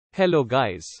Hello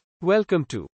guys. Welcome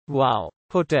to Wow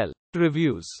Hotel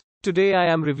Reviews. Today I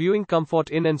am reviewing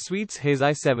Comfort Inn & Suites Hayes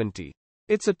I-70.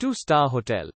 It's a 2-star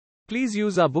hotel. Please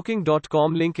use our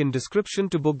booking.com link in description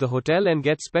to book the hotel and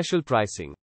get special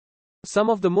pricing. Some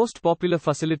of the most popular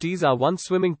facilities are one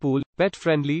swimming pool,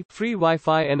 pet-friendly, free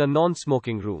Wi-Fi and a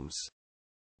non-smoking rooms.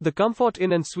 The Comfort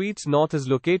Inn & Suites North is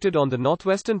located on the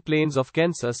northwestern plains of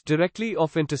Kansas, directly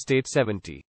off Interstate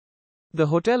 70. The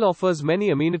hotel offers many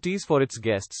amenities for its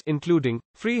guests, including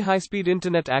free high-speed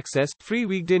internet access, free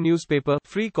weekday newspaper,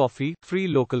 free coffee, free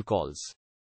local calls.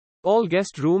 All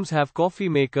guest rooms have coffee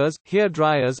makers, hair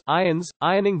dryers, irons,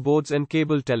 ironing boards and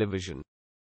cable television.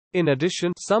 In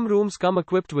addition, some rooms come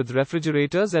equipped with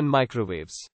refrigerators and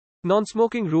microwaves.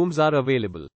 Non-smoking rooms are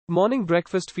available. Morning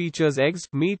breakfast features eggs,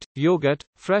 meat, yogurt,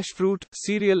 fresh fruit,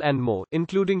 cereal and more,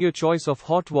 including your choice of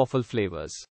hot waffle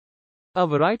flavors. A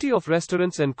variety of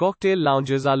restaurants and cocktail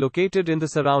lounges are located in the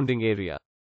surrounding area.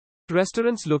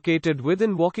 Restaurants located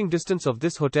within walking distance of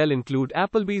this hotel include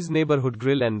Applebee's Neighborhood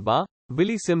Grill and Bar,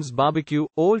 Sims BBQ,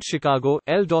 Old Chicago,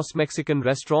 El Dos Mexican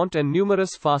Restaurant and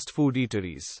numerous fast food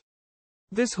eateries.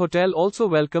 This hotel also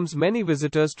welcomes many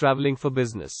visitors traveling for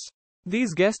business.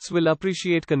 These guests will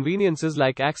appreciate conveniences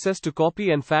like access to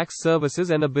copy and fax services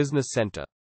and a business center.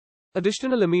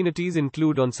 Additional amenities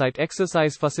include on-site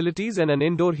exercise facilities and an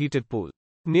indoor heated pool.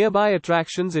 Nearby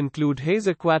attractions include Hayes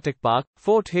Aquatic Park,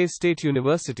 Fort Hayes State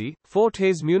University, Fort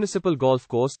Hayes Municipal Golf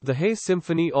Course, the Hayes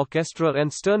Symphony Orchestra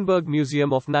and Sternberg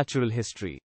Museum of Natural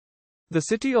History. The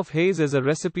city of Hayes is a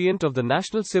recipient of the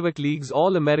National Civic League's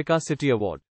All-America City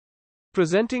Award.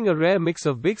 Presenting a rare mix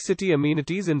of big city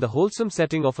amenities in the wholesome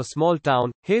setting of a small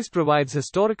town, Hayes provides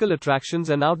historical attractions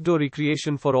and outdoor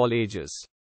recreation for all ages.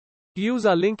 Use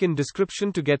our link in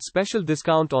description to get special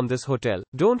discount on this hotel.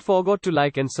 Don't forget to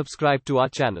like and subscribe to our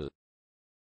channel.